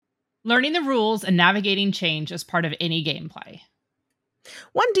Learning the rules and navigating change is part of any gameplay.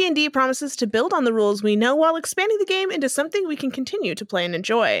 One D&D promises to build on the rules we know while expanding the game into something we can continue to play and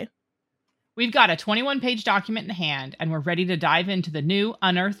enjoy. We've got a 21-page document in hand, and we're ready to dive into the new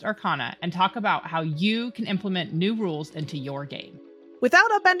Unearthed Arcana and talk about how you can implement new rules into your game without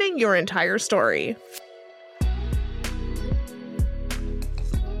upending your entire story.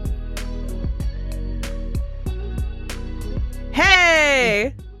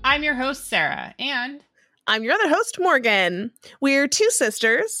 Hey! I'm your host, Sarah, and I'm your other host, Morgan. We're two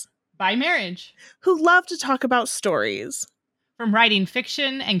sisters by marriage who love to talk about stories. From writing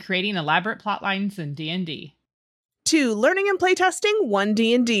fiction and creating elaborate plot lines in D&D to learning and playtesting one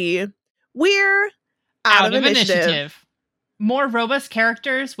D&D. We're out of initiative. More robust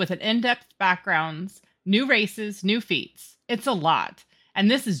characters with an in-depth backgrounds, new races, new feats. It's a lot. And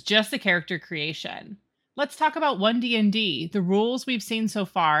this is just the character creation. Let's talk about 1D&D, the rules we've seen so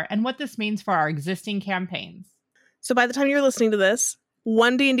far, and what this means for our existing campaigns. So by the time you're listening to this,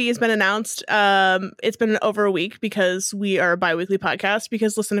 1D&D has been announced. It's been over a week because we are a bi-weekly podcast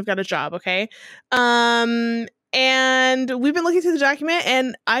because, listen, I've got a job, okay? And we've been looking through the document,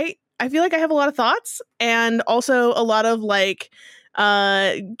 and I feel like I have a lot of thoughts and also a lot of, like,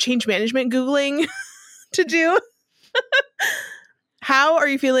 change management Googling to do. How are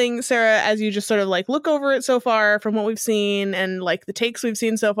you feeling, Sarah, as you just sort of like look over it so far from what we've seen and like the takes we've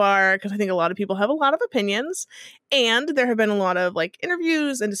seen so far? Because I think a lot of people have a lot of opinions, and there have been a lot of like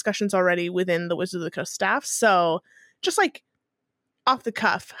interviews and discussions already within the Wizards of the Coast staff. So just like off the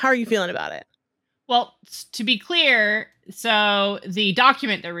cuff, how are you feeling about it? Well, to be clear, so the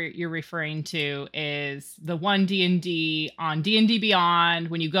document that you're referring to is the 1D&D on D&D Beyond.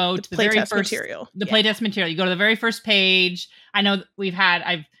 When you go to the very first material, playtest material, you go to the very first page. I know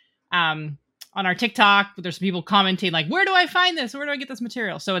I've on our TikTok, there's some people commenting like, where do I find this? Where do I get this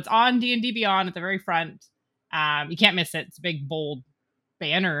material? So it's on D&D Beyond at the very front. You can't miss it. It's a big, bold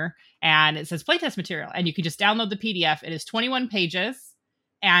banner, and it says playtest material, and you can just download the PDF. It is 21 pages.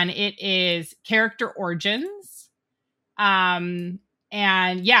 And it is character origins. And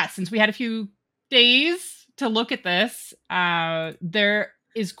yeah, since we had a few days to look at this, there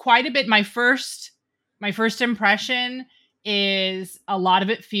is quite a bit. My first impression is a lot of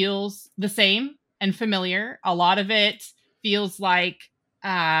it feels the same and familiar. A lot of it feels like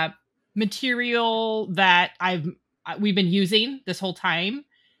material that we've been using this whole time.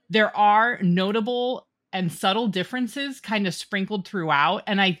 There are notable and subtle differences kind of sprinkled throughout.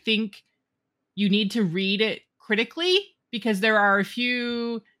 And I think you need to read it critically because there are a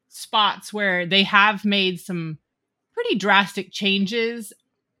few spots where they have made some pretty drastic changes.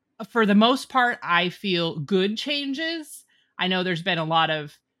 For the most part, I feel good changes. I know there's been a lot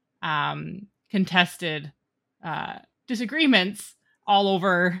of contested disagreements all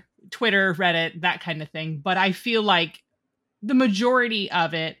over Twitter, Reddit, that kind of thing. But I feel like the majority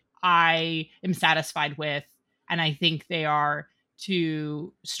of it I am satisfied with, and I think they are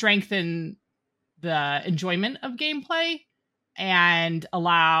to strengthen the enjoyment of gameplay and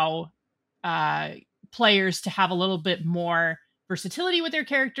allow players to have a little bit more versatility with their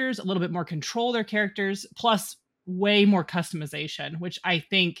characters, a little bit more control of their characters, plus way more customization, which I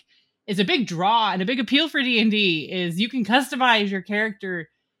think is a big draw and a big appeal for D&D is you can customize your character.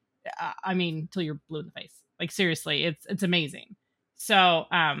 Till you're blue in the face. Like, seriously, it's amazing. So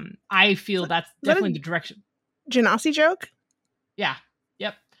I feel that's definitely the direction. Genasi joke? Yeah.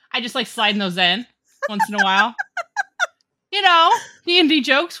 Yep. I just like sliding those in once in a while. D&D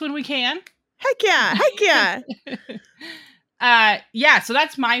jokes when we can. Heck yeah. Yeah, so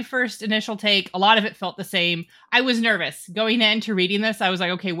that's my first initial take. A lot of it felt the same. I was nervous going into reading this. I was like,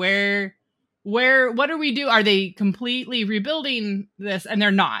 okay, what do we do? Are they completely rebuilding this? And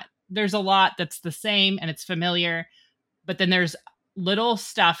they're not. There's a lot that's the same and it's familiar, but then there's little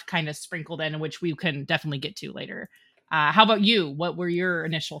stuff kind of sprinkled in, which we can definitely get to later. How about you? What were your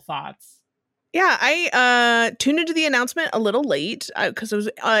initial thoughts? Yeah, I tuned into the announcement a little late because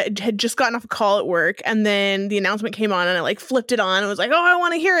I had just gotten off a call at work, and then the announcement came on, and I like flipped it on and was like, oh, I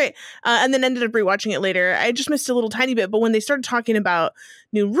want to hear it, and then ended up rewatching it later. I just missed a little tiny bit, but when they started talking about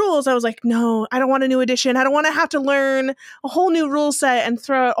new rules, I was like, no, I don't want a new edition. I don't want to have to learn a whole new rule set and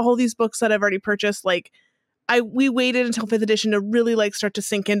throw out all these books that I've already purchased. Like, we waited until 5th edition to really like start to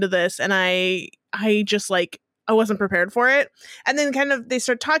sink into this, and I just like I wasn't prepared for it. And then kind of they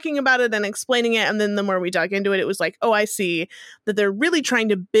start talking about it and explaining it, and then the more we dug into it, it was like, oh, I see that they're really trying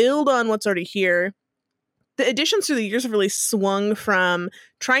to build on what's already here. The editions through the years have really swung from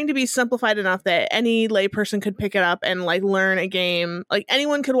trying to be simplified enough that any layperson could pick it up and like learn a game. Like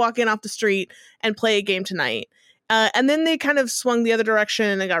anyone could walk in off the street and play a game tonight. And then they kind of swung the other direction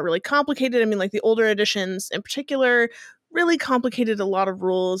and it got really complicated. I mean, like the older editions in particular really complicated a lot of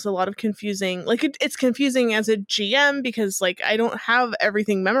rules, a lot of confusing. Like it's confusing as a GM because like I don't have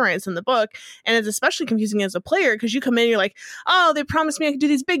everything memorized in the book, and it's especially confusing as a player because you come in and you're like, oh, they promised me I could do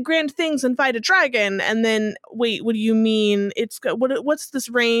these big grand things and fight a dragon, and then wait, what do you mean? What's this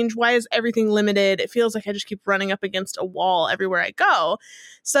range? Why is everything limited? It feels like I just keep running up against a wall everywhere I go.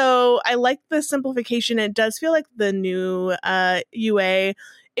 So I like the simplification. It does feel like the new UA,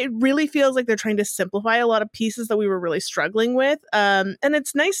 it really feels like they're trying to simplify a lot of pieces that we were really struggling with. And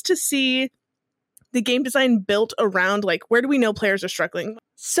it's nice to see the game design built around like, where do we know players are struggling?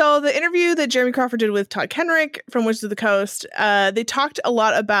 So the interview that Jeremy Crawford did with Todd Kenrick from Wizards of the Coast, they talked a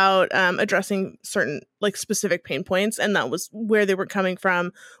lot about addressing certain like specific pain points, and that was where they were coming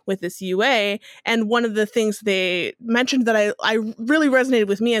from with this UA. And one of the things they mentioned that I really resonated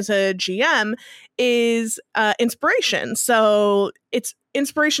with me as a GM is inspiration. So it's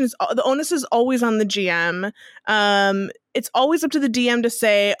inspiration is the onus is always on the GM. It's always up to the DM to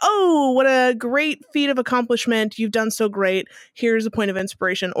say, oh, what a great feat of accomplishment. You've done so great. Here's a point of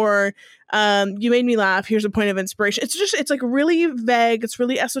inspiration. Or you made me laugh. Here's a point of inspiration. It's like really vague. It's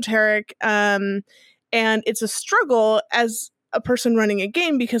really esoteric. And it's a struggle as a person running a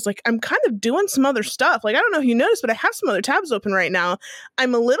game because like I'm kind of doing some other stuff. Like I don't know if you noticed, but I have some other tabs open right now.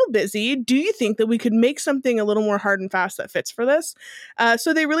 I'm a little busy. Do you think that we could make something a little more hard and fast that fits for this?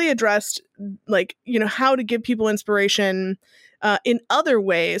 So they really addressed like, you know, how to give people inspiration in other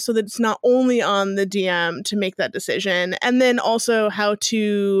ways so that it's not only on the DM to make that decision, and then also how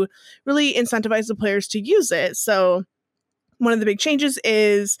to really incentivize the players to use it. So one of the big changes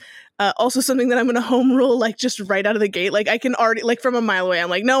is also something that I'm going to home rule, like just right out of the gate. Like I can already, like from a mile away,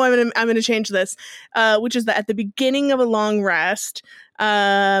 I'm like, no, I'm going to change this, which is that at the beginning of a long rest,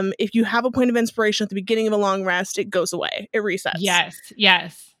 if you have a point of inspiration at the beginning of a long rest, it goes away. It resets. Yes.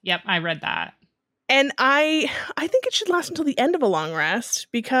 Yep. I read that. And I think it should last until the end of a long rest,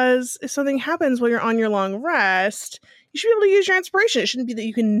 because if something happens while you're on your long rest, you should be able to use your inspiration. It shouldn't be that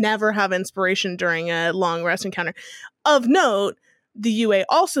you can never have inspiration during a long rest encounter. Of note, the UA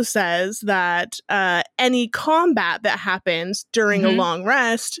also says that any combat that happens during a long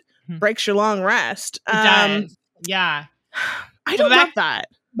rest breaks your long rest. It does. Yeah. I don't love that.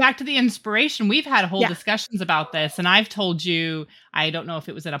 Back to the inspiration, we've had whole discussions about this, and I've told you, I don't know if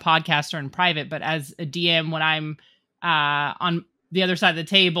it was in a podcast or in private, but as a DM, when I'm on the other side of the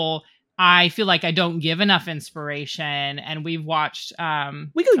table, I feel like I don't give enough inspiration. And we've watched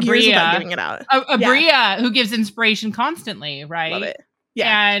we go years without giving it out. Abria, who gives inspiration constantly, right? Love it.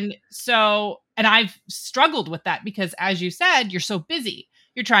 Yeah. And so, and I've struggled with that because, as you said, you're so busy.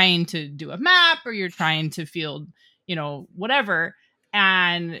 You're trying to do a map, or you're trying to field, you know, whatever.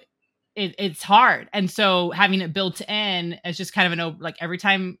 And it's hard. And so having it built in as just kind of like every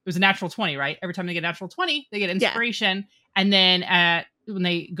time it was a natural 20, right? Every time they get a natural 20, they get inspiration. Yeah. And then when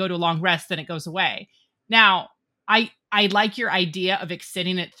they go to a long rest, then it goes away. Now, I like your idea of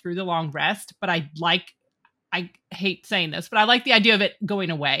extending it through the long rest, but I hate saying this, but I like the idea of it going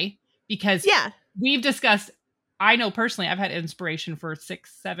away because we've discussed, I know personally, I've had inspiration for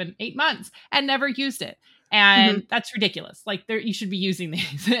 6, 7, 8 months and never used it. And that's ridiculous. Like you should be using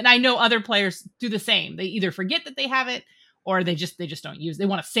these. And I know other players do the same. They either forget that they have it, or they just don't use it. They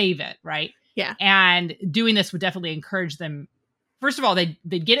want to save it. Right. Yeah. And doing this would definitely encourage them. First of all, they'd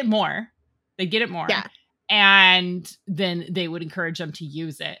get it more. They'd get it more. Yeah. And then they would encourage them to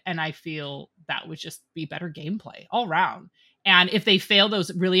use it. And I feel that would just be better gameplay all around. And if they fail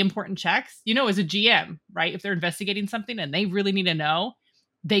those really important checks, you know, as a GM, right? If they're investigating something and they really need to know,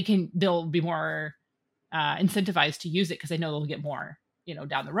 they'll be more incentivized to use it because they know they'll get more, you know,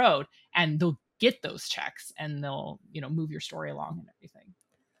 down the road, and they'll get those checks and they'll, you know, move your story along and everything.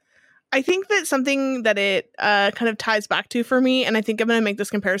 I think that something that it kind of ties back to for me, and I think I'm going to make this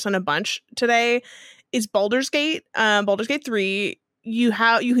comparison a bunch today, is Baldur's Gate. Baldur's Gate 3, you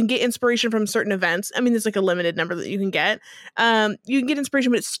can get inspiration from certain events. I mean, there's like a limited number that you can get. You can get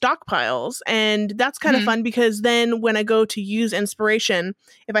inspiration, but it's stockpiles, and that's kind of fun because then when I go to use inspiration,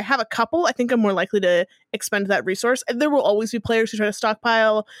 if I have a couple, I think I'm more likely to expend that resource. There will always be players who try to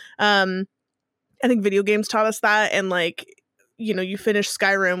stockpile. I think video games taught us that, and like, you know, you finish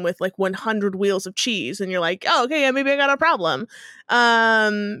Skyrim with like 100 wheels of cheese and you're like, oh, okay, yeah, maybe I got a problem.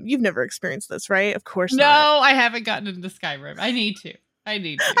 You've never experienced this, right? Of course not. No, I haven't gotten into Skyrim. I need to. I've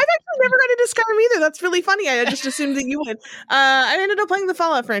actually never gotten into Skyrim either. That's really funny. I just assumed that you would. I ended up playing the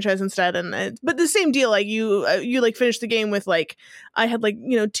Fallout franchise instead, but the same deal. Like you like finished the game with like, I had like,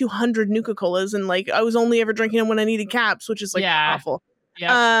 you know, 200 Nuka-Colas, and like I was only ever drinking them when I needed caps, which is like awful.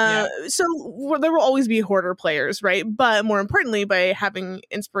 Yep. So there will always be hoarder players, right? But more importantly, by having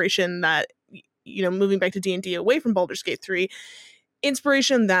inspiration that, moving back to D&D away from Baldur's Gate 3,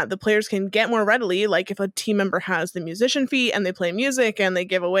 inspiration that the players can get more readily, like if a team member has the musician feat and they play music and they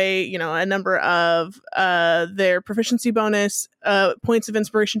give away a number of their proficiency bonus points of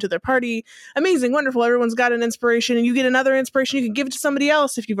inspiration to their party. Amazing, wonderful, everyone's got an inspiration, and you get another inspiration, you can give it to somebody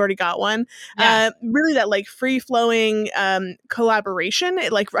else if you've already got one. Really that like free-flowing collaboration, I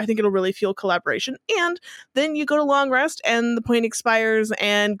think it'll really fuel collaboration. And then you go to long rest and the point expires,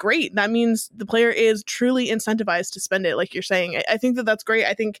 and great, that means the player is truly incentivized to spend it, like you're saying. I think that's great.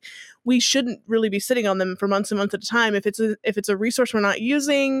 I think we shouldn't really be sitting on them for months and months at a time. If it's a resource we're not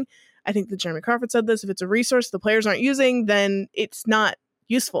using, I think that Jeremy Crawford said this, if it's a resource the players aren't using, then it's not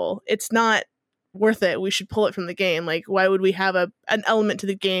useful. It's not worth it. We should pull it from the game. Like, why would we have an element to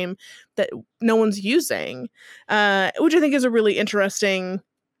the game that no one's using? Which I think is a really interesting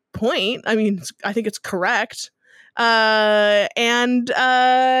point. I mean, I think it's correct. So but I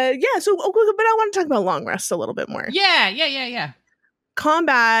want to talk about long rest a little bit more. Yeah.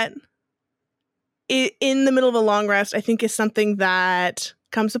 Combat in the middle of a long rest, I think, is something that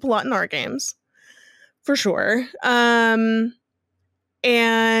comes up a lot in our games, for sure. And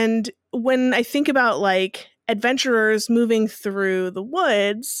when I think about like adventurers moving through the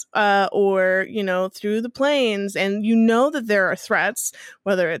woods or through the plains, and that there are threats,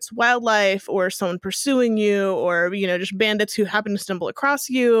 whether it's wildlife or someone pursuing you or just bandits who happen to stumble across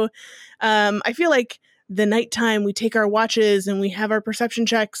you, I feel like the nighttime we take our watches and we have our perception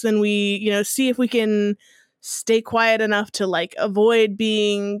checks and we see if we can stay quiet enough to like avoid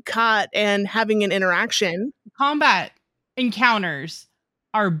being caught and having an interaction. Combat encounters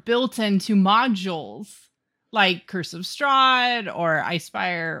are built into modules like Curse of Strahd or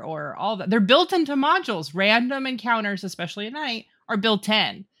Icefire or all that. They're built into modules. Random encounters, especially at night, are built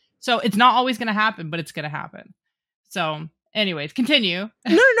in. So it's not always going to happen, but it's going to happen. So anyways, continue.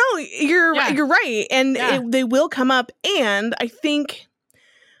 No, you're right. And they will come up. And I think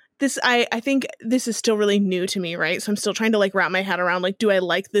I think this is still really new to me, right? So I'm still trying to like wrap my head around, like, do I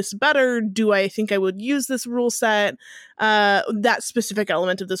like this better? Do I think I would use this rule set, that specific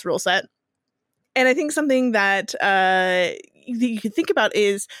element of this rule set? And I think something that you could think about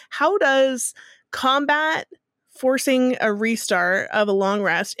is, how does combat forcing a restart of a long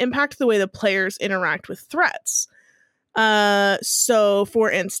rest impact the way the players interact with threats? So for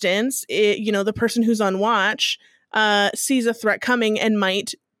instance, the person who's on watch sees a threat coming and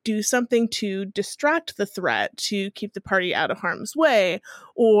might do something to distract the threat to keep the party out of harm's way.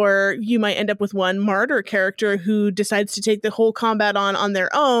 Or you might end up with one martyr character who decides to take the whole combat on their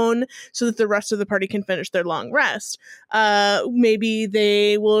own so that the rest of the party can finish their long rest. Maybe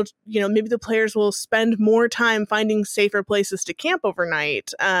they will, maybe the players will spend more time finding safer places to camp overnight,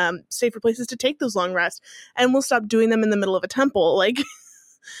 safer places to take those long rests, and we'll stop doing them in the middle of a temple. Like,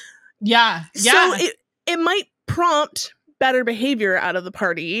 yeah. So it might prompt better behavior out of the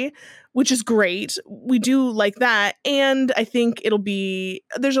party, which is great. We do like that. And I think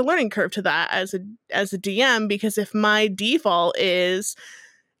there's a learning curve to that as a DM, because if my default is,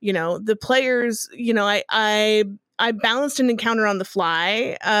 the players, I balanced an encounter on the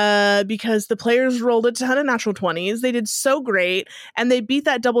fly because the players rolled a ton of natural 20s. They did so great, and they beat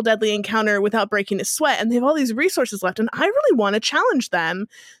that double deadly encounter without breaking a sweat, and they have all these resources left, and I really want to challenge them.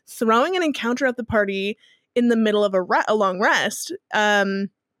 Throwing an encounter at the party in the middle of a long rest,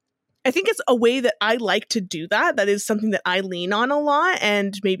 I think it's a way that I like to do that. That is something that I lean on a lot,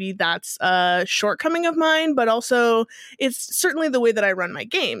 and maybe that's a shortcoming of mine, but also it's certainly the way that I run my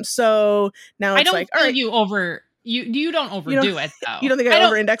game. So now it's like, all right, you don't overdo it though. You don't think I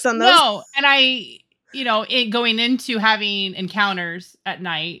over-index on those? No, and going into having encounters at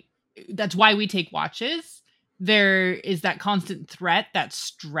night, that's why we take watches. There is that constant threat, that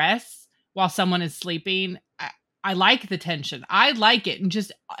stress while someone is sleeping. I like the tension. I like it. And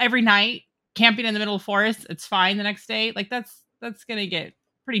just every night camping in the middle of the forest, it's fine the next day. Like that's going to get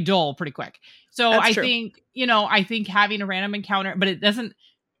pretty dull pretty quick. So I think having a random encounter, but it doesn't,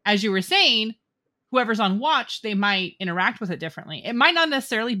 as you were saying, whoever's on watch, they might interact with it differently. It might not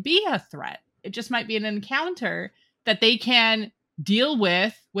necessarily be a threat. It just might be an encounter that they can deal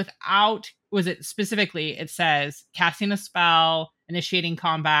with without, it says casting a spell, initiating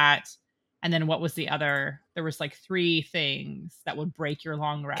combat, and then what was the other? There was like 3 things that would break your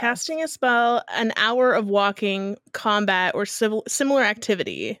long rest. Casting a spell, an hour of walking, combat, or similar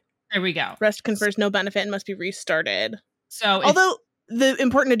activity. There we go. Rest confers no benefit and must be restarted. So, although the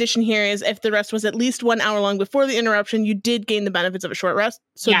important addition here is if the rest was at least 1 hour long before the interruption, you did gain the benefits of a short rest.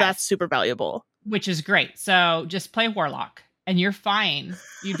 So that's super valuable. Which is great. So just play Warlock. and you're fine.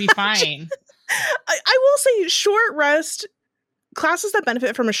 You'd be fine. I will say short rest, classes that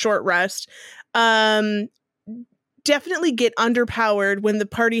benefit from a short rest definitely get underpowered when the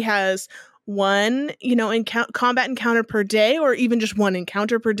party has one, combat encounter per day, or even just one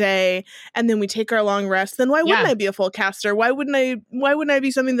encounter per day, and then we take our long rest. Then why wouldn't I be a full caster? Why wouldn't I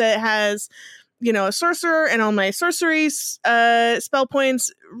be something that has, a sorcerer and all my sorcery spell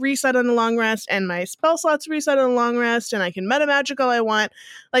points reset on a long rest, and my spell slots reset on a long rest, and I can meta magic all I want?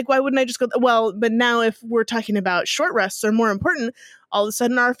 Like, why wouldn't I just go? Well, but now if we're talking about short rests are more important, all of a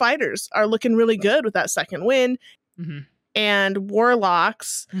sudden our fighters are looking really good with that second wind. Mm-hmm. And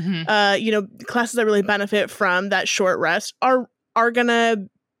warlocks, classes that really benefit from that short rest are gonna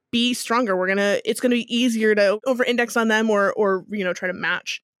be stronger. It's gonna be easier to over index on them or try to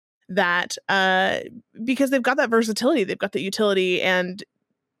match that because they've got that versatility, they've got the utility, and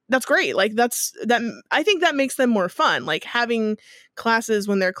that's great. Like I think that makes them more fun. Like having classes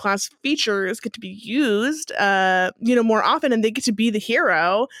when their class features get to be used more often, and they get to be the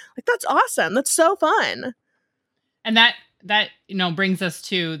hero. Like that's awesome. That's so fun. And that brings us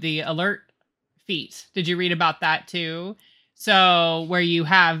to the alert feat. Did you read about that too? So where you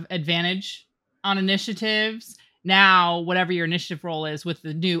have advantage on initiatives, now whatever your initiative roll is with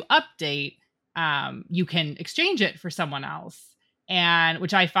the new update, you can exchange it for someone else. And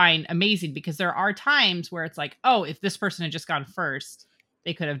which I find amazing, because there are times where it's like, oh, if this person had just gone first,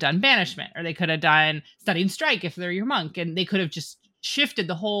 they could have done banishment, or they could have done studying strike if they're your monk, and they could have just shifted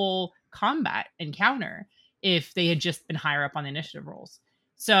the whole combat encounter if they had just been higher up on the initiative rolls.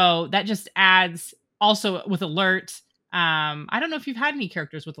 So that just adds, also with alert. I don't know if you've had any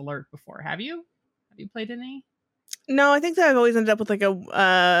characters with alert before. Have you? Have you played any? No, I think that I've always ended up with like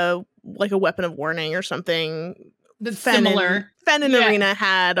a weapon of warning or something. That's similar. Fen and Arena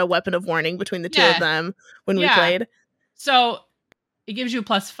had a weapon of warning between the two of them when we played. So it gives you a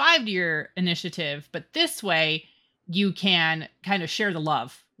 +5 to your initiative, but this way you can kind of share the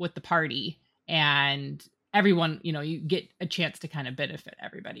love with the party, and everyone, you get a chance to kind of benefit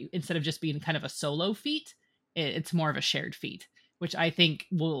everybody instead of just being kind of a solo feat. It's more of a shared feat, which I think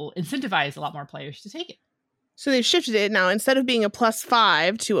will incentivize a lot more players to take it. So they've shifted it now. Instead of being a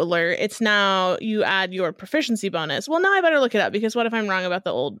 +5 to alert, it's now you add your proficiency bonus. Well, now I better look it up, because what if I'm wrong about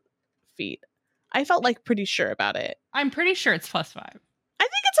the old feat? I felt like pretty sure about it. I'm pretty sure it's +5. I think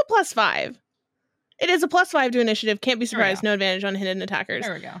it's a +5. It is a +5 to initiative. Can't be surprised. No advantage on hidden attackers.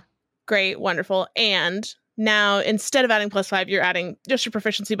 There we go. Great. Wonderful. And now, instead of adding +5, you're adding just your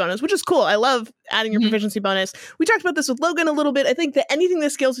proficiency bonus, which is cool. I love adding your proficiency bonus. We talked about this with Logan a little bit. I think that anything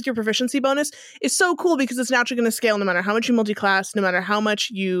that scales with your proficiency bonus is so cool, because it's naturally going to scale no matter how much you multi-class, no matter how much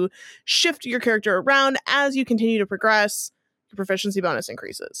you shift your character around. As you continue to progress, your proficiency bonus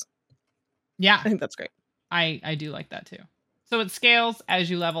increases. Yeah. I think that's great. I do like that too. So it scales as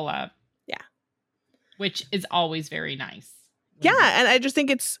you level up. Yeah. Which is always very nice. Yeah, and I just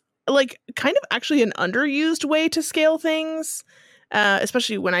think it's like kind of actually an underused way to scale things,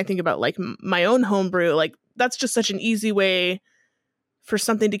 especially when I think about like my own homebrew. Like that's just such an easy way for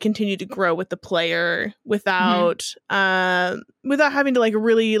something to continue to grow with the player without having to like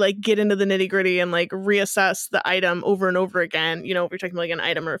really like get into the nitty gritty and like reassess the item over and over again. If you're talking about like an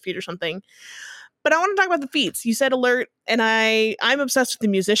item or a feat or something. But I want to talk about the feats. You said alert, and I'm obsessed with the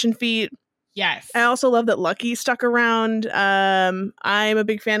musician feat. Yes. I also love that Lucky stuck around. I'm a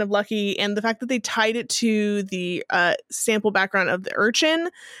big fan of Lucky, and the fact that they tied it to the sample background of the urchin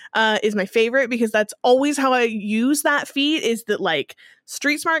is my favorite, because that's always how I use that feat, is that like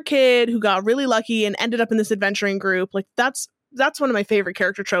street smart kid who got really lucky and ended up in this adventuring group. Like that's one of my favorite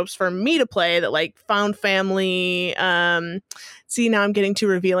character tropes for me to play, that like found family. See, now I'm getting too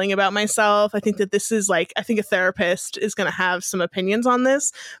revealing about myself. I think that this is like, I think a therapist is going to have some opinions on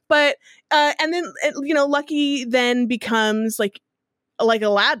this, but and then Lucky then becomes like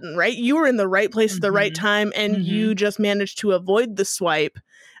Aladdin, right? You were in the right place at the right time, and you just managed to avoid the swipe.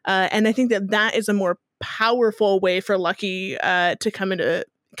 And I think that is a more powerful way for Lucky to come into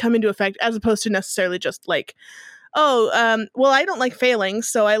effect, as opposed to necessarily just like, well, I don't like failing,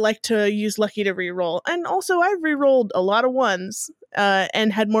 so I like to use Lucky to reroll. And also, I've rerolled a lot of ones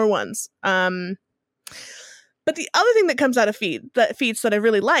and had more ones. But the other thing that comes out of feats that I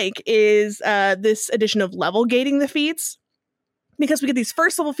really like is this addition of level gating the feats, because we get these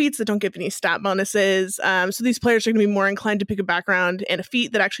first level feats that don't give any stat bonuses. So these players are going to be more inclined to pick a background and a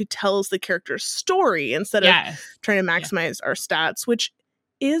feat that actually tells the character's story instead of trying to maximize our stats, which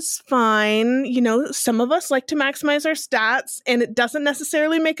is fine. Some of us like to maximize our stats, and it doesn't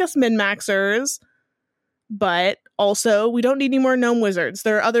necessarily make us min-maxers, but also we don't need any more gnome wizards.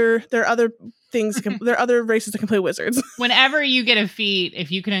 There are other there are other races that can play wizards. Whenever you get a feat,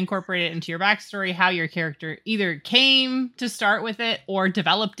 if you can incorporate it into your backstory, how your character either came to start with it or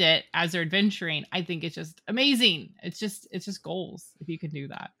developed it as they're adventuring, I think it's just amazing. It's just goals if you can do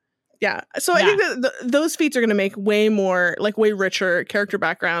that. Yeah. So I think that those feats are going to make way richer character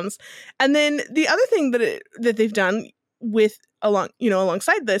backgrounds. And then the other thing that they've done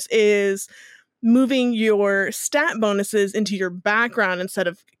alongside this is moving your stat bonuses into your background instead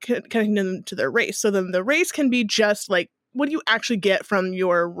of connecting them to their race. So then the race can be just like, what do you actually get from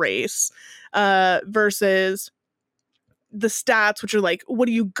your race versus the stats, which are like, what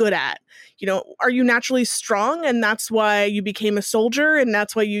are you good at? Are you naturally strong and that's why you became a soldier and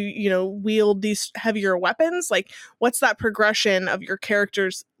that's why you wield these heavier weapons? Like, what's that progression of your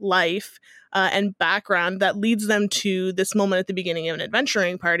character's life and background that leads them to this moment at the beginning of an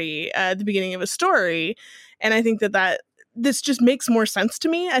adventuring party, at the beginning of a story? And I think that this just makes more sense to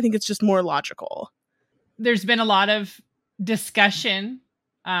me. I think it's just more logical. There's been a lot of discussion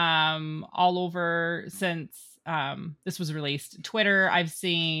all over since this was released. Twitter, I've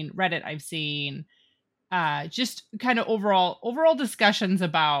seen, Reddit, I've seen just kind of overall discussions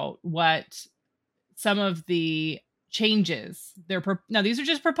about what some of the changes now these are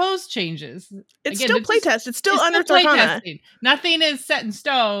just proposed changes. It's still playtest. It's still under Arcana. Nothing is set in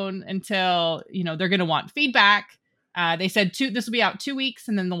stone until they're going to want feedback. They said this will be out 2 weeks,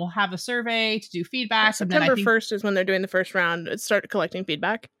 and then we'll have a survey to do feedback. September 1st is when they're doing the first round. Start collecting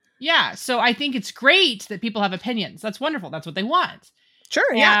feedback. Yeah, so I think it's great that people have opinions. That's wonderful. That's what they want.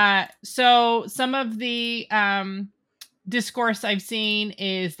 Sure, yeah. So some of the discourse I've seen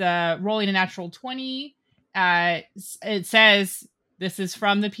is the rolling a natural 20. It says, this is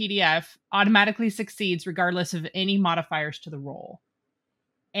from the PDF, automatically succeeds regardless of any modifiers to the roll.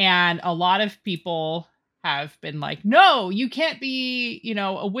 And a lot of people have been like, no, you can't be,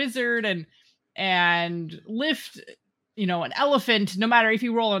 a wizard and lift an elephant, no matter if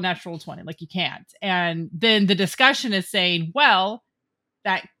you roll a natural 20, like you can't. And then the discussion is saying, well,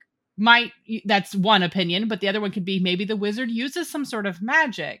 that's one opinion, but the other one could be maybe the wizard uses some sort of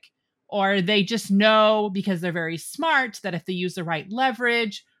magic, or they just know because they're very smart that if they use the right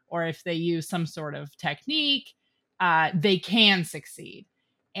leverage, or if they use some sort of technique, they can succeed.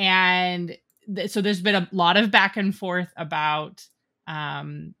 And so there's been a lot of back and forth about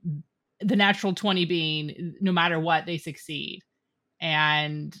the natural 20 being no matter what, they succeed.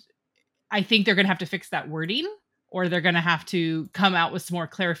 And I think they're going to have to fix that wording, or they're going to have to come out with some more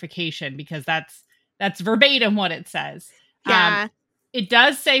clarification, because that's verbatim what it says. Yeah. It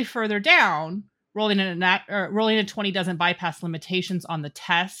does say further down, rolling a 20 doesn't bypass limitations on the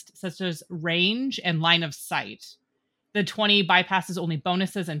test, such as range and line of sight. The 20 bypasses only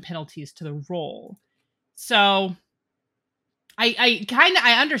bonuses and penalties to the roll. So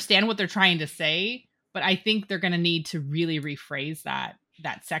I understand what they're trying to say, but I think they're going to need to really rephrase that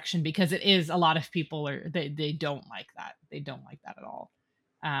section, because it is, a lot of people they don't like that. They don't like that at all.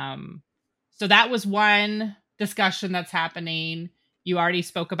 So that was one discussion that's happening. You already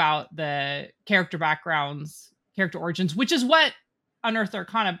spoke about the character backgrounds, character origins, which is what Unearthed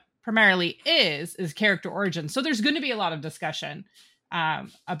Arcana primarily is character origins. So there's going to be a lot of discussion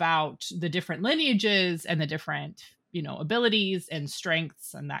about the different lineages and the different abilities and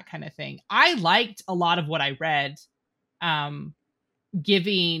strengths and that kind of thing. I liked a lot of what I read,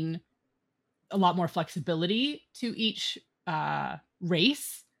 giving a lot more flexibility to each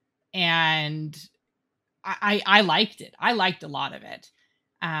race, and I liked it. I liked a lot of it,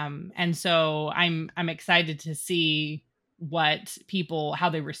 and so I'm excited to see how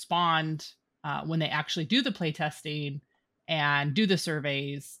they respond when they actually do the playtesting and do the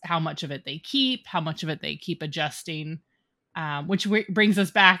surveys, how much of it they keep, how much of it they keep adjusting, which brings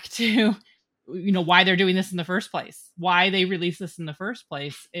us back to, why they're doing this in the first place. Why they release this in the first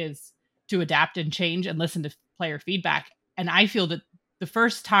place is to adapt and change and listen to player feedback. And I feel that the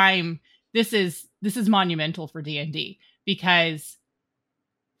first time, this is monumental for D&D, because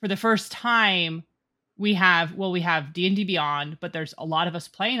for the first time we have D&D Beyond, but there's a lot of us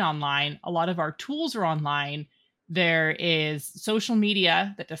playing online. A lot of our tools are online. There is social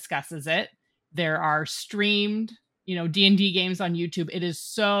media that discusses it. There are streamed, D&D games on YouTube. It is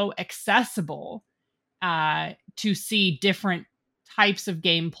so accessible to see different types of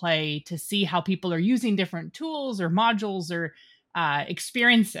gameplay, to see how people are using different tools or modules or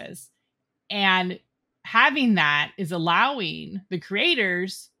experiences. And having that is allowing the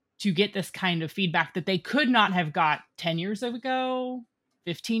creators to get this kind of feedback that they could not have got 10 years ago,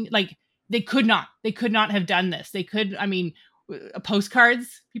 15, they could not have done this.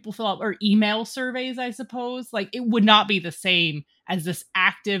 Postcards people fill out, or email surveys, I suppose, it would not be the same as this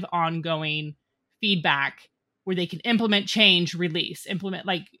active, ongoing feedback where they can implement change, release, implement,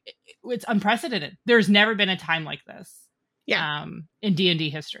 like it's unprecedented. There's never been a time like this. Yeah. In D&D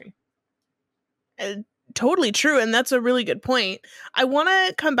history. Totally true. And that's a really good point. I want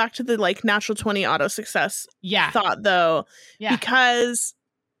to come back to the like natural 20 auto success thought though, because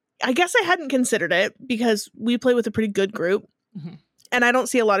I guess I hadn't considered it because we play with a pretty good group. Mm-hmm. And I don't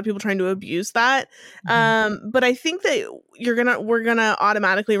see a lot of people trying to abuse that. Mm-hmm. But I think that we're gonna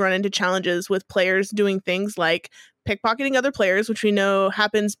automatically run into challenges with players doing things like pickpocketing other players, which we know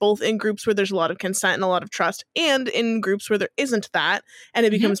happens both in groups where there's a lot of consent and a lot of trust, and in groups where there isn't that, and it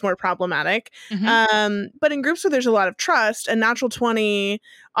becomes more problematic. Mm-hmm. But in groups where there's a lot of trust, a natural 20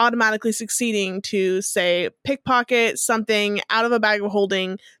 automatically succeeding to, say, pickpocket something out of a bag of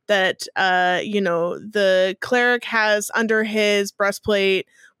holding that, the cleric has under his breastplate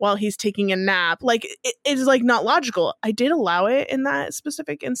while he's taking a nap. Like, it is, like, not logical. I did allow it in that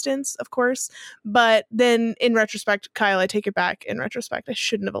specific instance, of course. But then, in retrospect, Kyle, I take it back. In retrospect, I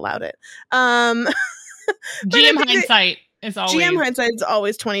shouldn't have allowed it. GM hindsight is always... GM hindsight is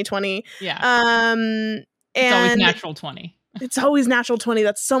always 20/20. Yeah. It's always natural 20. It's always natural 20.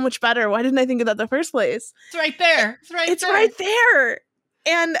 That's so much better. Why didn't I think of that in the first place? It's right there. It's right there.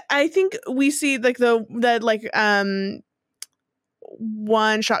 And I think we see, like,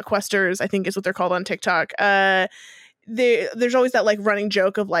 one-shot questers, I think is what they're called on TikTok. There's always that, like, running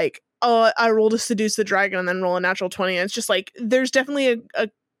joke of, like, oh, I roll to seduce the dragon and then roll a natural 20. And it's just, like, there's definitely a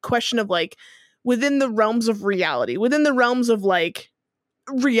question of, like, within the realms of reality, within the realms of, like,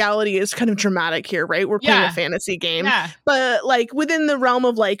 reality is kind of dramatic here, right? We're playing a fantasy game. Yeah. But, like, within the realm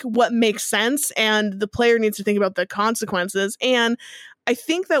of, like, what makes sense, and the player needs to think about the consequences. And I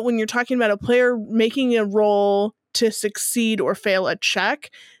think that when you're talking about a player making a roll to succeed or fail a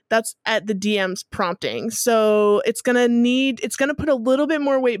check, that's at the DM's prompting. So it's going to put a little bit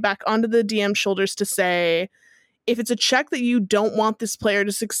more weight back onto the DM's shoulders to say, if it's a check that you don't want this player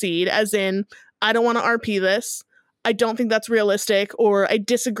to succeed, as in, I don't want to RP this, I don't think that's realistic, or I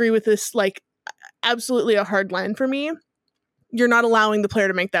disagree with this, like, absolutely a hard line for me, you're not allowing the player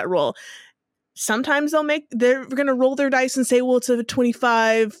to make that roll. Sometimes they're going to roll their dice and say, well, it's a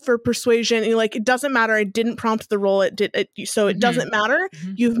 25 for persuasion. And you're like, it doesn't matter. I didn't prompt the roll. So it doesn't matter.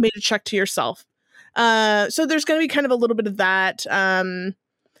 Mm-hmm. You've made a check to yourself. So there's going to be kind of a little bit of that,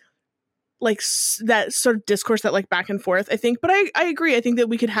 that sort of discourse, that, like, back and forth, I think. But I agree. I think that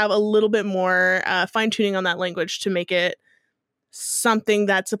we could have a little bit more fine tuning on that language to make it something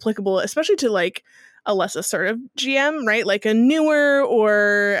that's applicable, especially to, like, a less assertive GM, right? Like a newer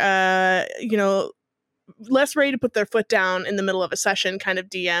or, less ready to put their foot down in the middle of a session kind of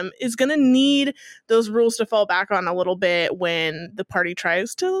DM is going to need those rules to fall back on a little bit when the party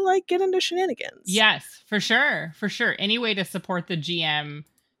tries to, like, get into shenanigans. Yes, for sure. For sure. Any way to support the GM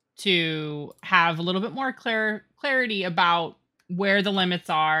to have a little bit more clarity about where the limits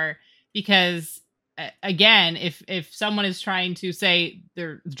are, because again, if someone is trying to say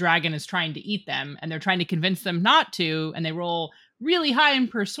their dragon is trying to eat them and they're trying to convince them not to, and they roll really high in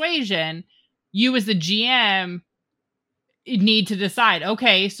persuasion, you as the GM need to decide,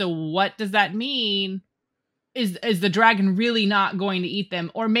 okay, so what does that mean? Is the dragon really not going to eat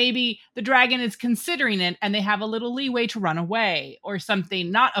them? Or maybe the dragon is considering it and they have a little leeway to run away or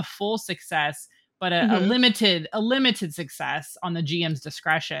something, not a full success, but a limited success on the GM's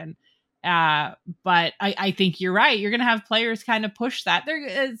discretion. But I think you're right. You're going to have players kind of push that. There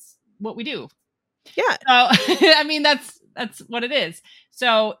is what we do. Yeah. So, I mean, that's what it is.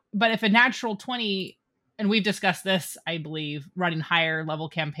 So, but if a natural 20, and we've discussed this, I believe, running higher level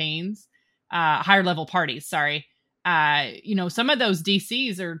campaigns, higher level parties, sorry. Some of those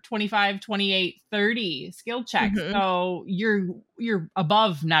DCs are 25, 28, 30 skill checks. Mm-hmm. So you're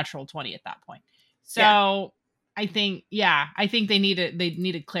above natural 20 at that point. So yeah. I think they need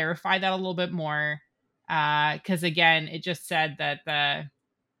to clarify that a little bit more. Cause again, it just said that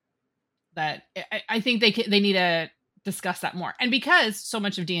I think they need to discuss that more. And because so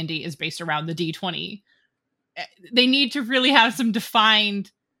much of D&D is based around the D20, they need to really have some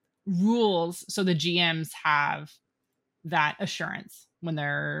defined rules so the GMs have that assurance when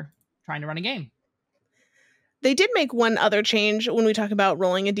they're trying to run a game. They did make one other change when we talk about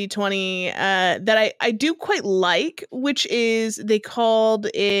rolling a D20 that I do quite like, which is they called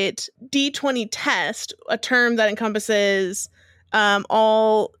it D20 test, a term that encompasses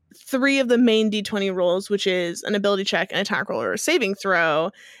all three of the main D20 rolls, which is an ability check, an attack roll, or a saving throw.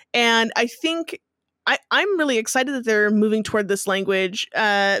 And I think I'm really excited that they're moving toward this language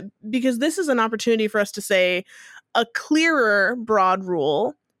because this is an opportunity for us to say a clearer broad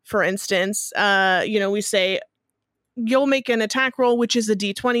rule. For instance, we say you'll make an attack roll, which is a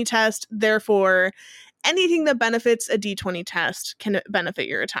d20 test. Therefore, anything that benefits a d20 test can benefit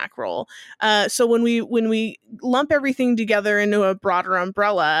your attack roll. So when we lump everything together into a broader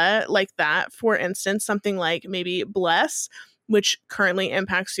umbrella like that, for instance, something like maybe Bless, which currently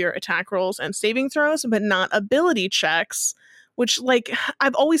impacts your attack rolls and saving throws, but not ability checks, which like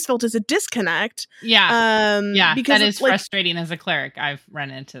I've always felt is a disconnect. Yeah. Because that is like, frustrating as a cleric. I've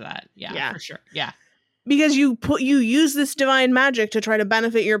run into that. Yeah, for sure. Yeah. Because you use this divine magic to try to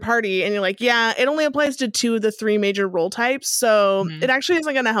benefit your party, and you're like, yeah, it only applies to 2 of the 3 major role types, so it actually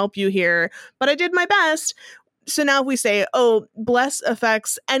isn't going to help you here, but I did my best. So now if we say, oh, Bless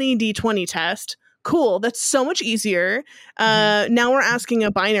affects any d20 test, cool, that's so much easier. Now we're asking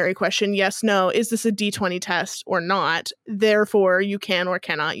a binary question, yes, no, is this a d20 test or not? Therefore, you can or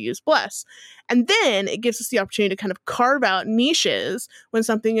cannot use Bless. And then it gives us the opportunity to kind of carve out niches when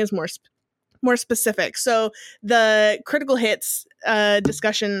something is more specific. So the critical hits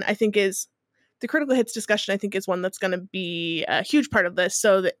discussion, I think, is one that's going to be a huge part of this.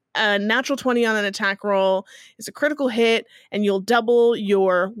 So the natural 20 on an attack roll is a critical hit, and you'll double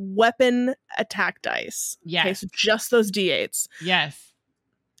your weapon attack dice. Yes. Okay, so just those d8s. Yes.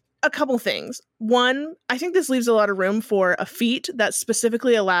 A couple things. One, I think this leaves a lot of room for a feat that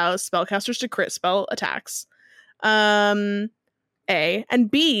specifically allows spellcasters to crit spell attacks. A, and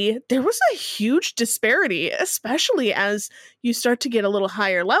B, there was a huge disparity, especially as you start to get a little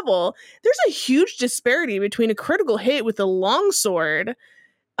higher level. There's a huge disparity between a critical hit with a longsword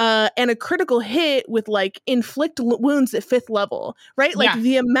and a critical hit with like inflict wounds at 5th level, right? Like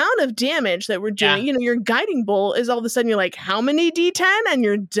the amount of damage that we're doing, you know, your guiding bolt is all of a sudden you're like, how many d10? And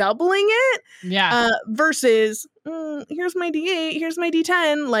you're doubling it. Versus, here's my d8, here's my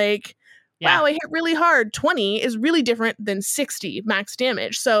d10, like, wow, I hit really hard. 20 is really different than 60 max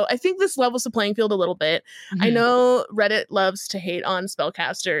damage. So I think this levels the playing field a little bit. I know Reddit loves to hate on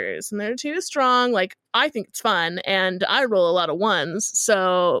spellcasters and they're too strong. Like, I think it's fun and I roll a lot of 1s.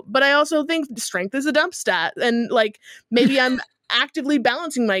 So, but I also think strength is a dump stat. And like, maybe I'm actively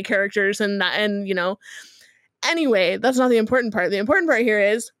balancing my characters and that, and you know, anyway, that's not the important part. The important part here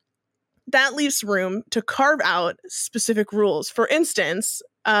is that leaves room to carve out specific rules. For instance,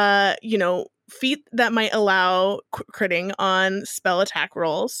 you know, feat that might allow critting on spell attack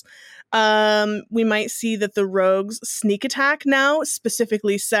rolls. We might see that the rogue's sneak attack now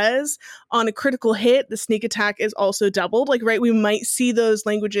specifically says on a critical hit, the sneak attack is also doubled. Like, right, we might see those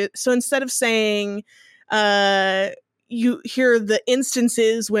languages. So instead of saying, you hear the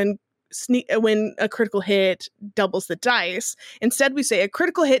instances when a critical hit doubles the dice, instead we say a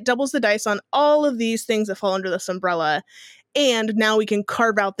critical hit doubles the dice on all of these things that fall under this umbrella. And now we can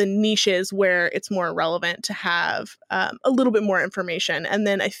carve out the niches where it's more relevant to have a little bit more information. And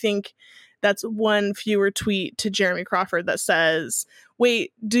then I think that's one fewer tweet to Jeremy Crawford that says,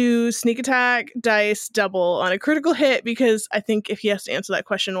 wait, do sneak attack dice double on a critical hit? Because I think if he has to answer that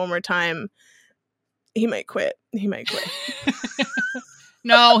question one more time, he might quit.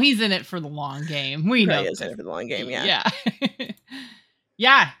 No, he's in it for the long game. We know he's in it for the long game. Yeah.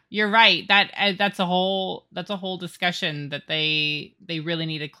 Yeah, you're right. That's a whole discussion that they really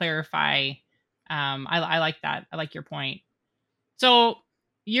need to clarify. I like that. I like your point. So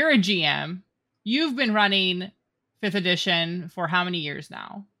you're a GM. You've been running 5th edition for how many years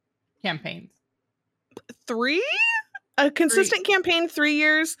now? Campaigns? 3? A consistent campaign, 3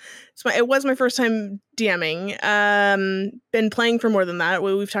 years. It was my first time DMing. Been playing for more than that.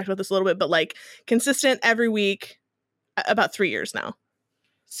 We've talked about this a little bit, but like consistent every week, about 3 years now.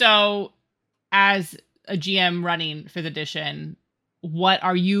 So as a GM running 5th edition, what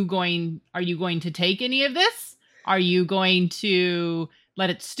are you going to take any of this? Are you going to let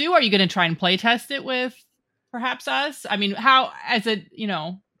it stew? Are you going to try and play test it with perhaps us? I mean, how, as a, you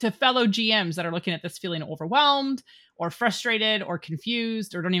know, to fellow GMs that are looking at this feeling overwhelmed or frustrated or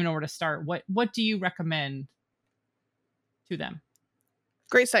confused or don't even know where to start, what do you recommend to them?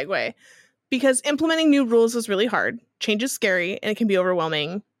 Great segue. Because implementing new rules is really hard. Change is scary, and it can be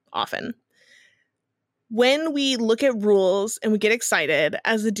overwhelming often. When we look at rules and we get excited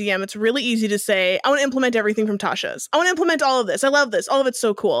as a DM, it's really easy to say, I want to implement everything from Tasha's. I want to implement all of this. I love this. All of it's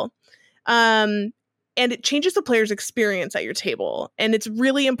so cool. And it changes the player's experience at your table. And it's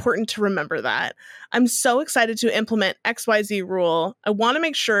really important to remember that. I'm so excited to implement XYZ rule. I want to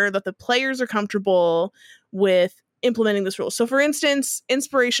make sure that the players are comfortable with implementing this rule. So for instance,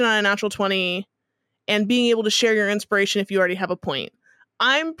 inspiration on a natural 20 and being able to share your inspiration if you already have a point.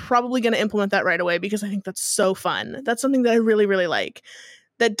 I'm probably going to implement that right away because I think that's so fun. That's something that I really, really like.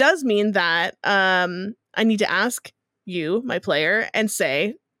 That does mean that I need to ask you, my player, and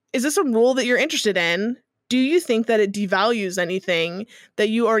say, is this a rule that you're interested in? do you think that it devalues anything that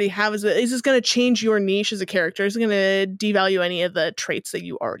you already have? Is this going to change your niche as a character? Is it going to devalue any of the traits that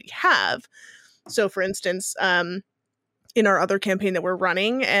you already have? So, for instance, in our other campaign that we're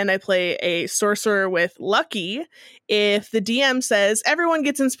running, and I play a sorcerer with Lucky, if the DM says everyone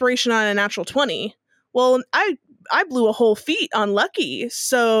gets inspiration on a natural 20, well, I blew a whole feat on Lucky.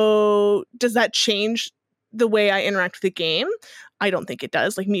 So does that change the way I interact with the game? I don't think it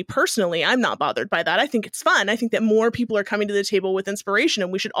does. Like, me personally, I'm not bothered by that. I think it's fun. I think that more people are coming to the table with inspiration,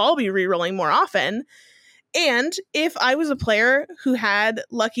 and we should all be rerolling more often. And if I was a player who had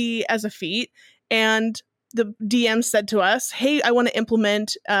Lucky as a feat, and the DM said to us, hey, I want to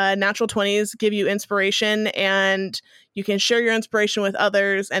implement natural 20s, give you inspiration, and you can share your inspiration with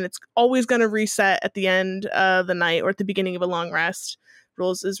others, and it's always going to reset at the end of the night or at the beginning of a long rest.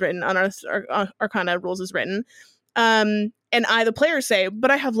 Rules is written on our Arcana, rules is written. And I, the player, say,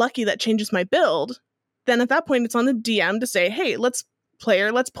 but I have Lucky that changes my build. Then at that point, it's on the DM to say, hey, let's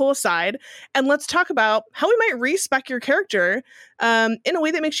pull aside and let's talk about how we might respec your character in a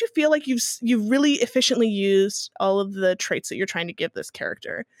way that makes you feel like you've really efficiently used all of the traits that you're trying to give this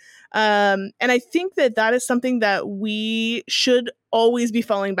character. And I think that is something that we should always be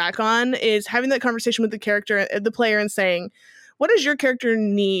falling back on, is having that conversation with the player, and saying, what does your character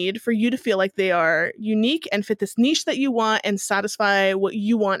need for you to feel like they are unique and fit this niche that you want and satisfy what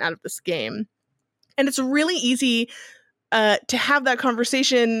you want out of this game? And it's really easy to have that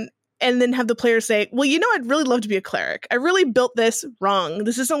conversation and then have the player say, well, I'd really love to be a cleric. I really built this wrong.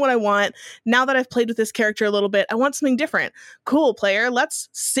 This isn't what I want. Now that I've played with this character a little bit, I want something different. Cool, player. Let's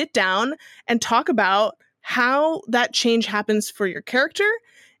sit down and talk about how that change happens for your character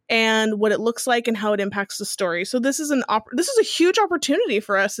and what it looks like and how it impacts the story. So this is a huge opportunity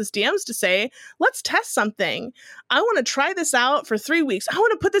for us as DMs to say, let's test something. I want to try this out for 3 weeks. I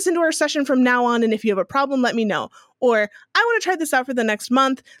want to put this into our session from now on, and if you have a problem, let me know. Or I want to try this out for the next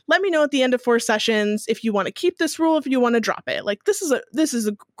month. Let me know at the end of 4 sessions if you want to keep this rule, if you want to drop it. Like, this is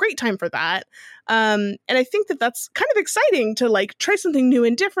a great time for that. And I think that that's kind of exciting to like try something new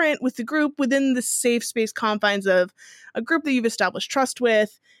and different with the group within the safe space confines of a group that you've established trust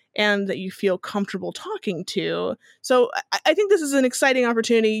with and that you feel comfortable talking to. So I think this is an exciting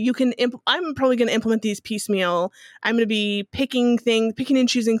opportunity. I'm probably going to implement these piecemeal. I'm going to be picking and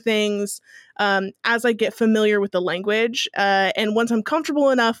choosing things as I get familiar with the language. And once I'm comfortable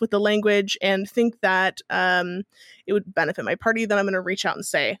enough with the language and think that it would benefit my party, then I'm going to reach out and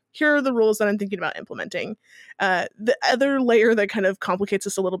say, here are the rules that I'm thinking about implementing. The other layer that kind of complicates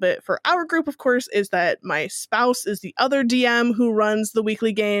this a little bit for our group, of course, is that my spouse is the other DM who runs the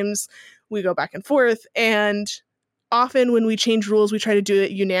weekly games. We go back and forth, and often when we change rules, we try to do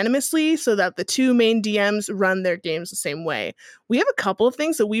it unanimously so that the 2 main DMs run their games the same way. We have a couple of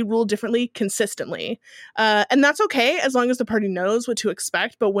things that we rule differently consistently. And that's okay as long as the party knows what to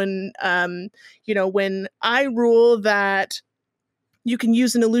expect. But when I rule that you can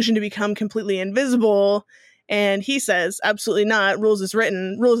use an illusion to become completely invisible, and he says, absolutely not, rules is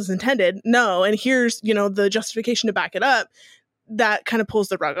written, rules is intended, no, and here's, the justification to back it up, that kind of pulls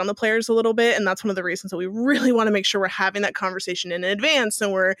the rug on the players a little bit. And that's one of the reasons that we really want to make sure we're having that conversation in advance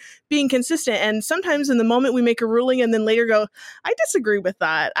and we're being consistent. And sometimes in the moment we make a ruling and then later go, I disagree with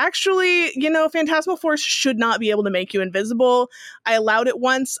that. Actually, Phantasmal Force should not be able to make you invisible. I allowed it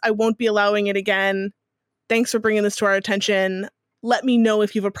once. I won't be allowing it again. Thanks for bringing this to our attention. Let me know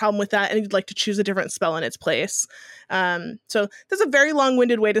if you have a problem with that and you'd like to choose a different spell in its place. So that's a very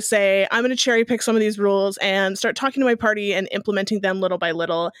long-winded way to say, I'm going to cherry pick some of these rules and start talking to my party and implementing them little by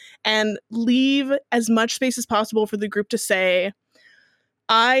little, and leave as much space as possible for the group to say,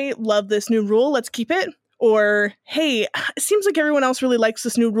 I love this new rule, let's keep it. Or, hey, it seems like everyone else really likes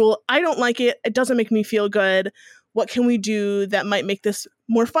this new rule. I don't like it. It doesn't make me feel good. What can we do that might make this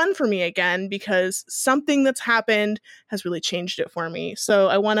more fun for me again? Because something that's happened has really changed it for me. So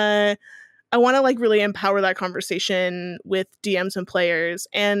I want to like really empower that conversation with DMs and players.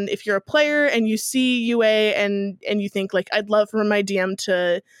 And if you're a player and you see UA and you think like, I'd love for my DM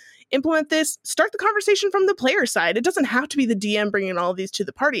to implement this, start the conversation from the player side. It doesn't have to be the DM bringing all of these to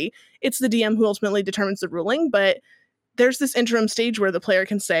the party. It's the DM who ultimately determines the ruling, but there's this interim stage where the player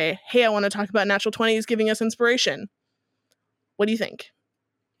can say, hey, I want to talk about natural 20s giving us inspiration. What do you think?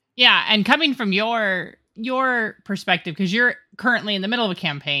 Yeah, and coming from your perspective, because you're currently in the middle of a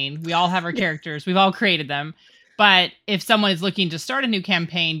campaign, we all have our characters, we've all created them. But if someone is looking to start a new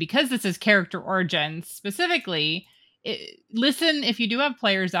campaign, because this is character origins specifically, listen, if you do have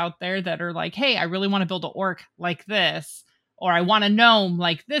players out there that are like, hey, I really want to build an orc like this, or I want a gnome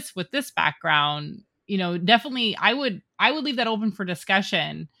like this with this background, definitely I would leave that open for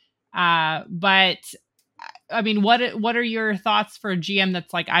discussion. But I mean, what are your thoughts for a GM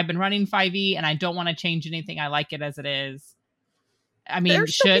that's like, I've been running 5e and I don't want to change anything. I like it as it is. I mean,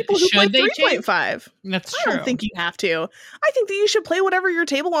 there's still people who play they 3.5. That's I true. don't think you have to. I think that you should play whatever your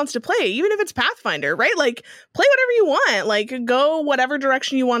table wants to play, even if it's Pathfinder, right? Like, play whatever you want. Like, go whatever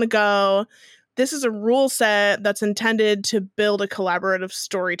direction you want to go. This is a rule set that's intended to build a collaborative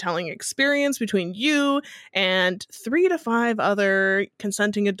storytelling experience between you and 3 to 5 other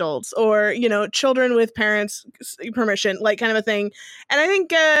consenting adults, or, you know, children with parents' permission, like, kind of a thing. And I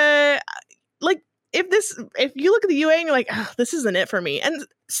think, like, if you look at the UA and you're like, oh, this isn't it for me. And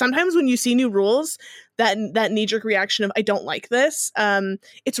sometimes when you see new rules, that knee-jerk reaction of I don't like this,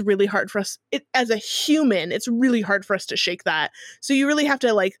 it's really hard for us as a human, it's really hard for us to shake that. So you really have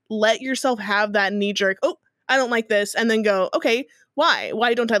to like let yourself have that knee-jerk, oh, I don't like this, and then go, okay,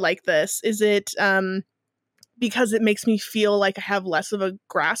 why don't I like this? Is it because it makes me feel like I have less of a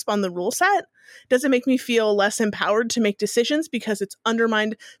grasp on the rule set? Does it make me feel less empowered to make decisions because it's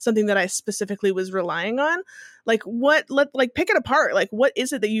undermined something that I specifically was relying on? Like, pick it apart. Like, what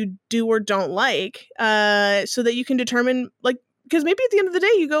is it that you do or don't like, so that you can determine, like, because maybe at the end of the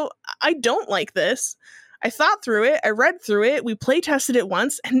day you go, I don't like this. I thought through it. I read through it. We play tested it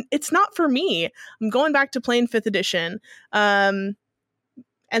once, and it's not for me. I'm going back to playing 5th edition.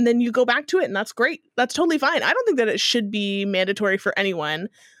 And then you go back to it, and that's great. That's totally fine. I don't think that it should be mandatory for anyone,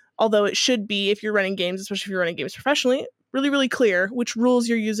 although it should be, if you're running games, especially if you're running games professionally, really, really clear which rules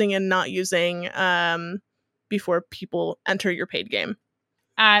you're using and not using before people enter your paid game.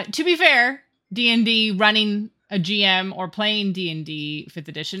 To be fair, D&D running a GM or playing D&D 5th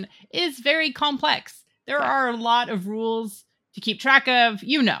edition is very complex. There are a lot of rules to keep track of.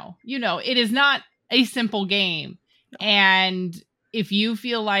 You know, it is not a simple game. And if you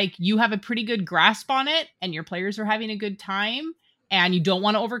feel like you have a pretty good grasp on it and your players are having a good time and you don't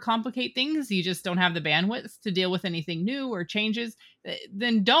want to overcomplicate things, you just don't have the bandwidth to deal with anything new or changes,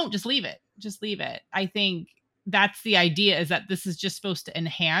 then just leave it. Just leave it. I think that's the idea, is that this is just supposed to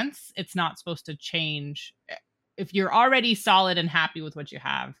enhance. It's not supposed to change. If you're already solid and happy with what you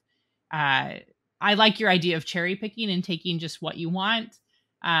have, I like your idea of cherry picking and taking just what you want.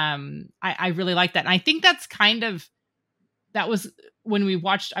 I really like that. And I think that's that was when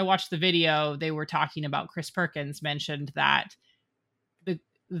I watched the video, they were talking about, Chris Perkins mentioned that the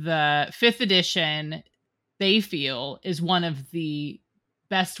 5th edition, they feel, is one of the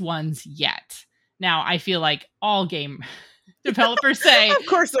best ones yet. Now, I feel like all game developers say, of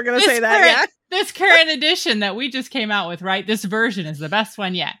course they're going to say that, this current edition that we just came out with, right? This version is the best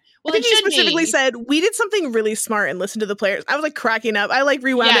one yet. Well, I think he specifically said, we did something really smart and listened to the players. I was like cracking up. I like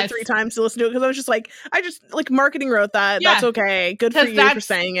rewound it 3 times to listen to it because I was just like, marketing wrote that. Yeah. That's okay. Good for you for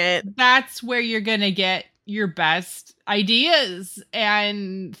saying it. That's where you're going to get your best ideas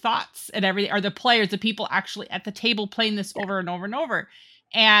and thoughts and everything, are the players, the people actually at the table playing this over and over and over.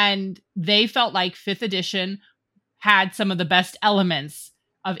 And they felt like 5th edition had some of the best elements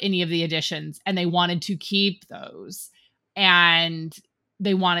of any of the editions, and they wanted to keep those. And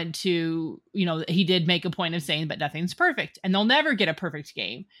they wanted to, he did make a point of saying, but nothing's perfect and they'll never get a perfect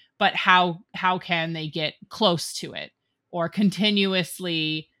game. But how can they get close to it or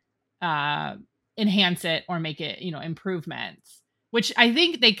continuously enhance it or make it, improvements, which I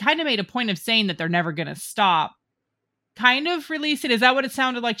think they kind of made a point of saying that they're never going to stop kind of release it. Is that what it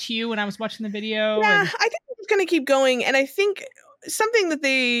sounded like to you when I was watching the video? Yeah, I think it's going to keep going. And I think something that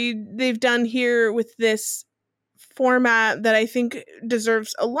they've done here with this format that I think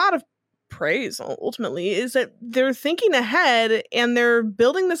deserves a lot of praise ultimately is that they're thinking ahead and they're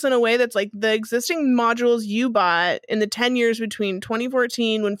building this in a way that's like the existing modules you bought in the 10 years between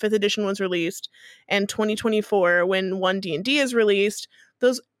 2014 when 5th edition was released and 2024 when 1D&D is released.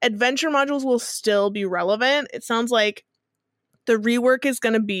 Those adventure modules will still be relevant. It sounds like the rework is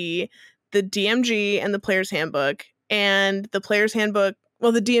going to be the DMG and the player's handbook, and the player's handbook,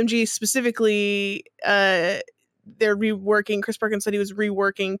 well, the DMG specifically, they're reworking. Chris Perkins said he was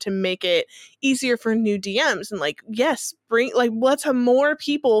reworking to make it easier for new DMs. And let's have more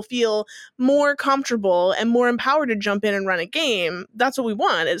people feel more comfortable and more empowered to jump in and run a game. That's what we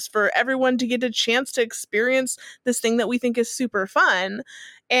want, is for everyone to get a chance to experience this thing that we think is super fun.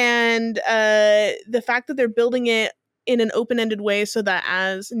 And the fact that they're building it in an open-ended way so that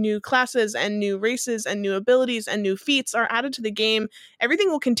as new classes and new races and new abilities and new feats are added to the game,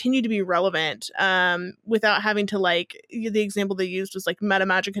 everything will continue to be relevant without having to, like, the example they used was like Meta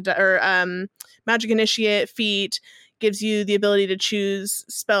Magic or Magic Initiate feat gives you the ability to choose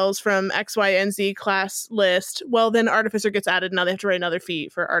spells from X, Y, and Z class list. Well, then Artificer gets added. Now they have to write another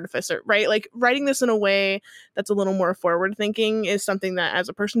feat for Artificer, right? Like writing this in a way that's a little more forward thinking is something that, as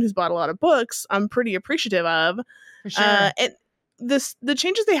a person who's bought a lot of books, I'm pretty appreciative of. For sure. And the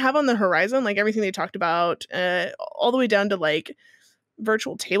changes they have on the horizon, like everything they talked about, all the way down to like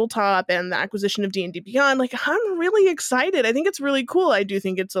virtual tabletop and the acquisition of D&D Beyond, like I'm really excited. I think it's really cool. I do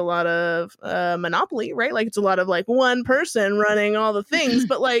think it's a lot of monopoly, right? Like it's a lot of like one person running all the things,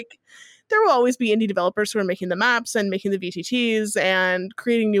 but like there will always be indie developers who are making the maps and making the VTTs and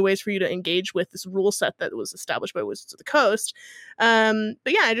creating new ways for you to engage with this rule set that was established by Wizards of the Coast. But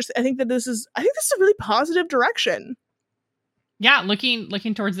yeah, I think this is a really positive direction. Yeah,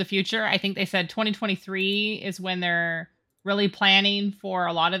 looking towards the future, I think they said 2023 is when they're really planning for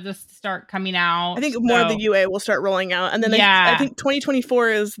a lot of this to start coming out. I think more of the UA will start rolling out, and then I think 2024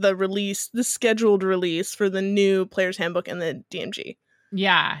 is the scheduled release for the new Player's Handbook and the DMG.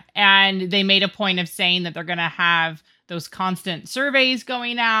 Yeah, and they made a point of saying that they're going to have those constant surveys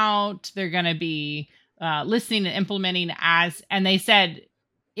going out. They're going to be listening and implementing and they said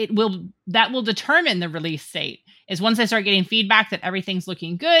that will determine the release date. Is once they start getting feedback that everything's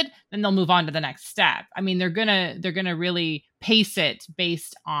looking good, then they'll move on to the next step. I mean, they're gonna really pace it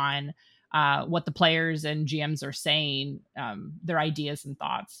based on what the players and GMs are saying, their ideas and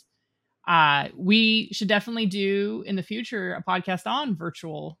thoughts. We should definitely do in the future a podcast on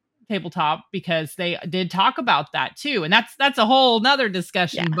virtual tabletop, because they did talk about that too, and that's a whole nother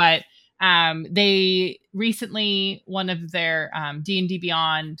discussion. Yeah. But they recently, one of their D&D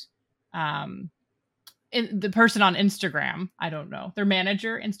Beyond the person on Instagram, I don't know, their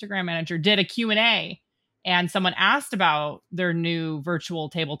Instagram manager did a Q&A, and someone asked about their new virtual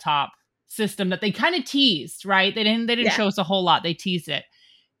tabletop system that they kind of teased, right? They didn't show us a whole lot. They teased it.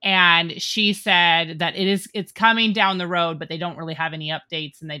 And she said that it's coming down the road, but they don't really have any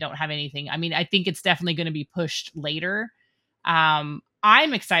updates and they don't have anything. I mean, I think it's definitely going to be pushed later. I'm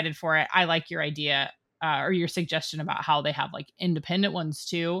excited for it. I like your idea or your suggestion about how they have like independent ones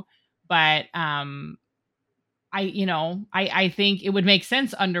too. But I think it would make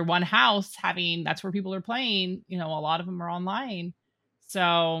sense under one house that's where people are playing. A lot of them are online.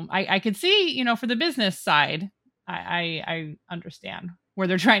 So I could see, for the business side, I understand where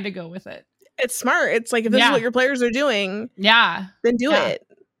they're trying to go with it. It's smart. It's like, if this is what your players are doing, then do it.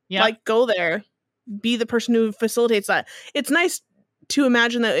 Yeah. Like, go there. Be the person who facilitates that. It's nice to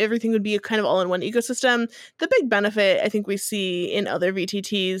imagine that everything would be a kind of all-in-one ecosystem. The big benefit I think we see in other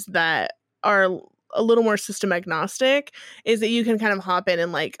VTTs that are a little more system agnostic is that you can kind of hop in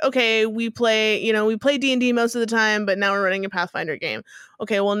and like, okay, we play D&D most of the time, but now we're running a Pathfinder game.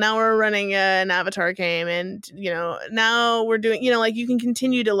 Okay, well now we're running an Avatar game, and now we're doing, like you can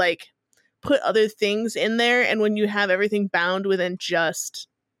continue to like put other things in there, and when you have everything bound within just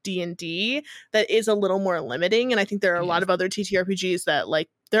D&D, that is a little more limiting. And I think there are a lot of other TTRPGs that, like,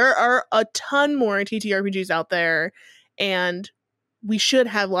 there are a ton more TTRPGs out there, and we should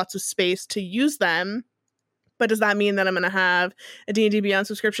have lots of space to use them. But does that mean that I'm going to have a D&D Beyond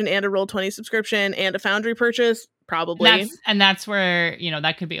subscription and a Roll20 subscription and a Foundry purchase? Probably. And that's where,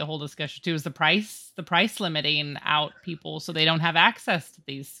 that could be a whole discussion too, is the price limiting out people so they don't have access to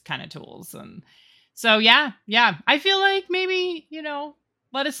these kind of tools. And so, yeah, I feel like maybe,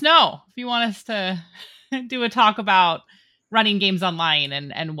 let us know if you want us to do a talk about running games online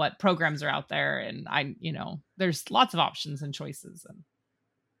and what programs are out there. And there's lots of options and choices. And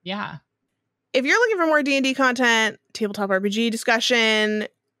yeah. If you're looking for more D&D content, tabletop RPG discussion,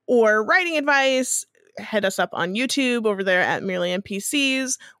 or writing advice, head us up on YouTube over there at Merely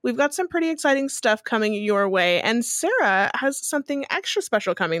NPCs. We've got some pretty exciting stuff coming your way. And Sarah has something extra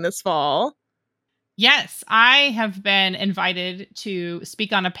special coming this fall. Yes, I have been invited to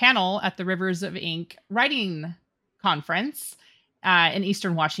speak on a panel at the Rivers of Ink writing conference in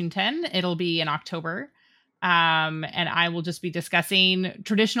Eastern Washington. It'll be in October. And I will just be discussing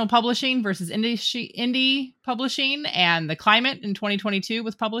traditional publishing versus indie publishing and the climate in 2022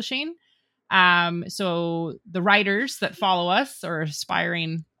 with publishing. So the writers that follow us, or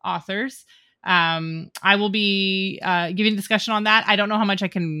aspiring authors, I will be giving discussion on that. I don't know how much I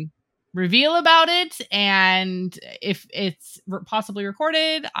can reveal about it, and if it's possibly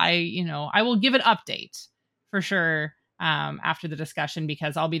recorded, I will give an update for sure after the discussion,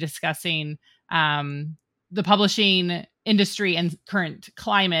 because I'll be discussing the publishing industry and current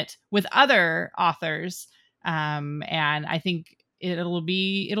climate with other authors, and I think it'll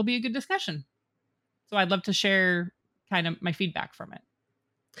be a good discussion. So I'd love to share kind of my feedback from it.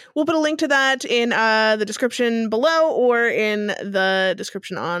 We'll put a link to that in the description below or in the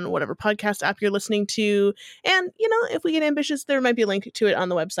description on whatever podcast app you're listening to. And, if we get ambitious, there might be a link to it on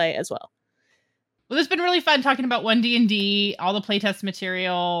the website as well. Well, it's been really fun talking about 1D&D, all the playtest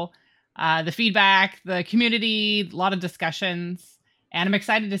material, the feedback, the community, a lot of discussions, and I'm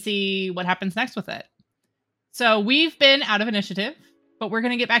excited to see what happens next with it. So we've been out of initiative, but we're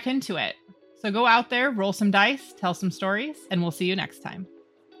going to get back into it. So go out there, roll some dice, tell some stories, and we'll see you next time.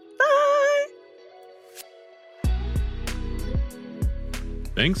 Bye!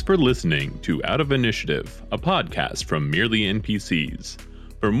 Thanks for listening to Out of Initiative, a podcast from Merely NPCs.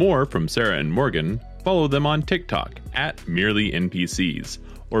 For more from Sarah and Morgan, follow them on TikTok at Merely NPCs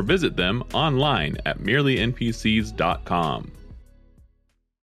or visit them online at merelynpcs.com.